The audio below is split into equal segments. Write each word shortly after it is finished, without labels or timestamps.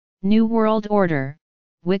New World Order,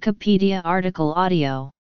 Wikipedia article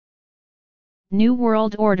audio. New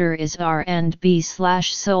World Order is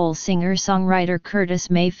R&B/soul singer-songwriter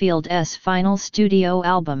Curtis Mayfield's final studio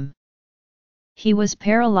album. He was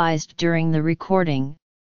paralyzed during the recording,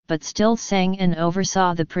 but still sang and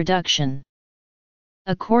oversaw the production.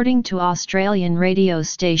 According to Australian radio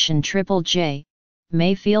station Triple J,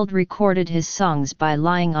 Mayfield recorded his songs by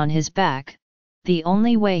lying on his back, the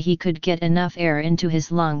only way he could get enough air into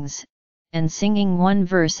his lungs, and singing one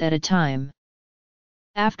verse at a time.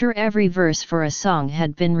 After every verse for a song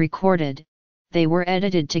had been recorded, they were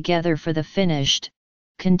edited together for the finished,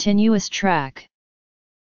 continuous track.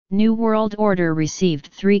 New World Order received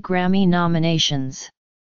 3 Grammy nominations.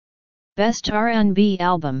 Best R&B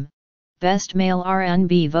Album, Best Male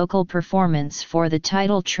R&B Vocal Performance for the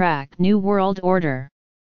title track New World Order,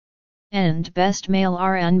 and Best Male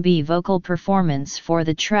R&B Vocal Performance for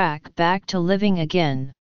the track Back to Living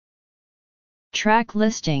Again. Track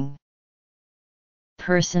listing.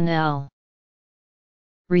 Personnel.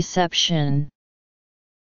 Reception.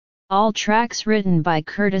 All tracks written by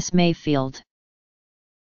Curtis Mayfield.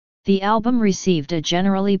 The album received a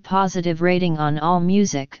generally positive rating on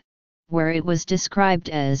AllMusic, where it was described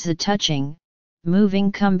as a touching,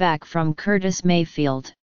 moving comeback from Curtis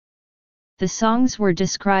Mayfield. The songs were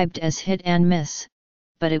described as hit and miss,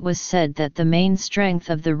 but it was said that the main strength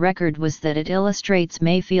of the record was that it illustrates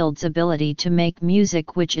Mayfield's ability to make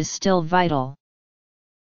music which is still vital.